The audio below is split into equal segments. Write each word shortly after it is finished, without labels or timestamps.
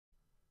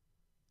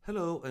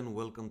Hello and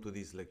welcome to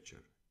this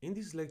lecture. In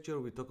this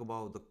lecture we talk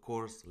about the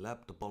course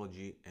lab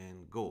topology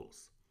and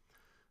goals.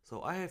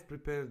 So I have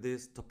prepared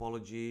this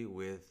topology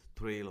with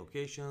 3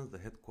 locations, the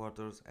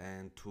headquarters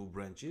and 2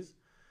 branches.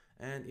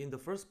 And in the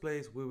first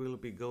place we will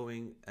be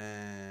going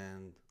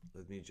and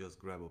let me just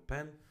grab a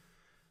pen.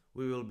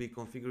 We will be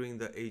configuring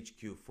the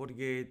HQ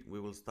FortiGate.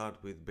 We will start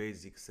with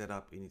basic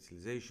setup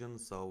initialization.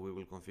 So we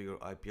will configure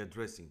IP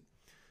addressing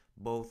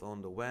both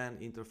on the WAN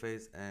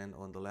interface and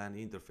on the LAN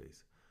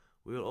interface.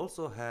 We will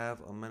also have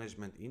a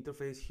management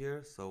interface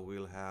here, so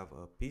we'll have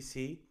a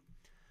PC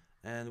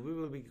and we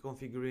will be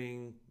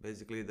configuring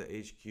basically the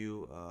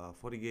HQ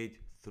FortiGate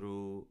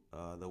through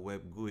the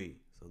web GUI,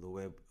 so the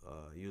web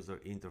user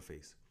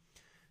interface.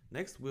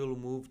 Next we'll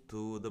move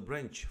to the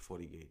branch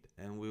FortiGate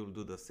and we will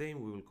do the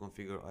same. We will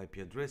configure IP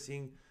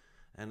addressing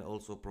and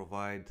also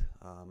provide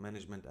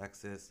management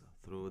access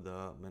through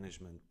the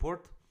management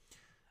port,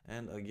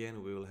 and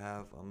again we will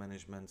have a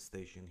management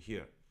station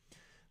here.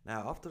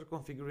 Now, after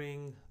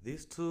configuring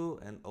these two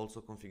and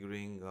also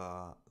configuring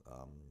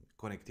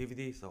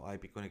connectivity, so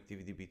IP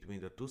connectivity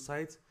between the two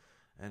sites,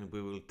 and we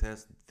will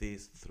test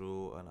this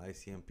through an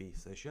ICMP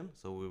session.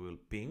 So we will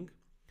ping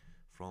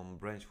from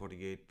branch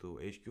FortiGate to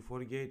HQ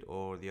FortiGate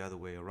or the other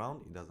way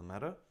around, it doesn't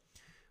matter.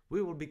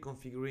 We will be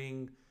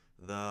configuring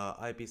the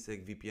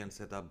IPsec VPN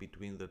setup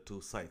between the two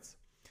sites.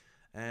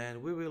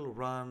 And we will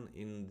run,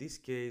 in this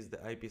case, the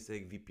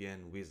IPsec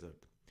VPN wizard.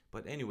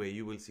 But anyway,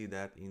 you will see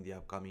that in the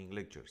upcoming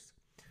lectures.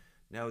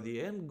 Now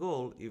the end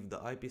goal, if the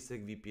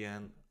IPsec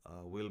VPN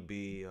will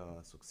be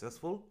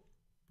successful,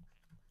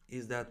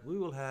 is that we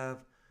will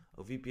have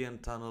a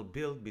VPN tunnel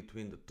built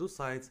between the two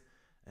sites,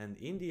 and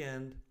in the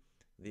end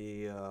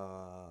the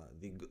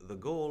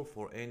goal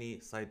for any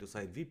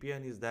site-to-site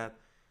VPN is that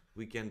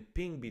we can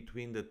ping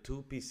between the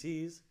two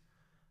PCs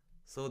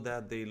so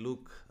that they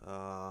look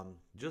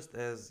just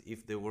as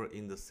if they were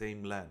in the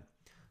same LAN.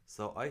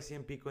 So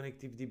ICMP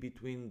connectivity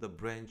between the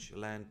branch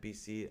LAN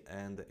PC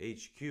and the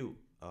HQ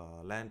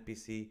LAN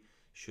PC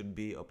should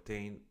be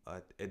obtained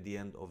at the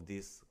end of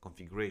this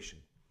configuration.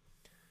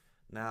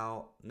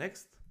 Now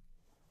next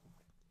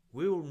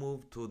we will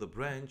move to the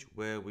branch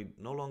where we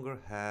no longer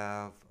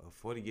have a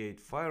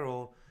FortiGate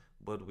firewall,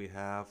 but we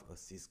have a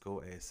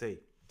Cisco ASA.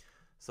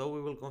 So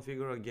we will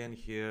configure again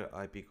here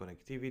IP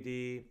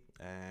connectivity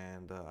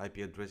and IP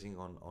addressing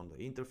on the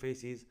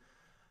interfaces.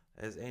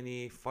 As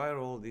any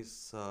firewall,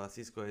 this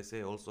Cisco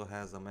ASA also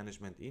has a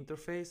management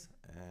interface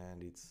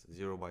and it's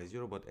 0 by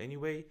 0, but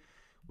anyway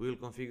we will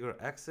configure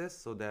access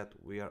so that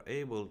we are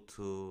able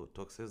to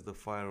access the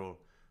firewall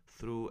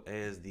through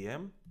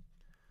ASDM,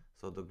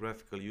 so the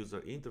graphical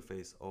user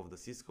interface of the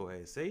Cisco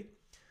ASA.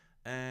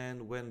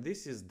 And when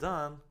this is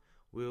done,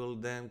 we will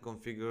then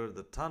configure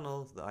the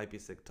tunnels, the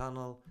IPsec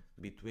tunnel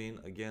between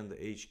again the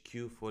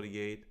HQ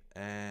FortiGate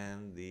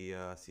and the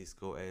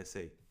Cisco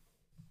ASA.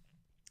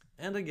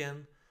 And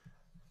again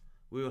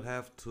we will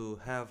have to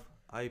have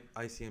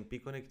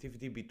ICMP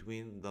connectivity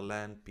between the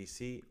LAN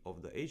PC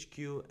of the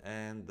HQ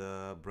and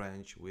the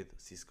branch with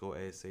Cisco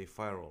ASA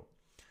firewall.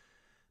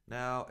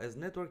 Now, as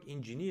network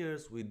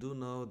engineers, we do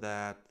know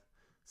that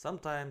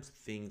sometimes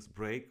things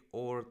break,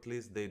 or at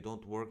least they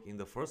don't work in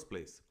the first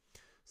place.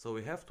 So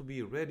we have to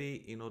be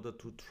ready in order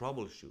to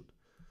troubleshoot.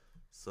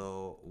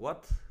 So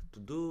what to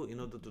do in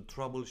order to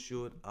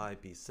troubleshoot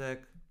IPsec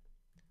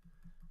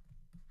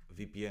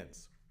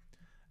VPNs?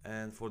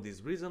 And for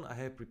this reason, I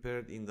have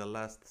prepared in the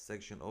last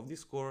section of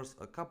this course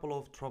a couple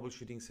of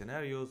troubleshooting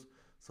scenarios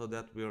so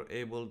that we are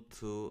able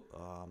to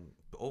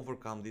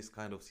overcome these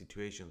kind of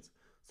situations.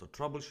 So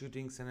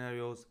troubleshooting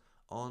scenarios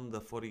on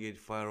the FortiGate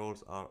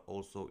firewalls are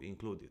also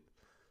included.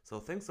 So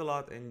thanks a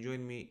lot and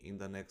join me in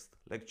the next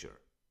lecture.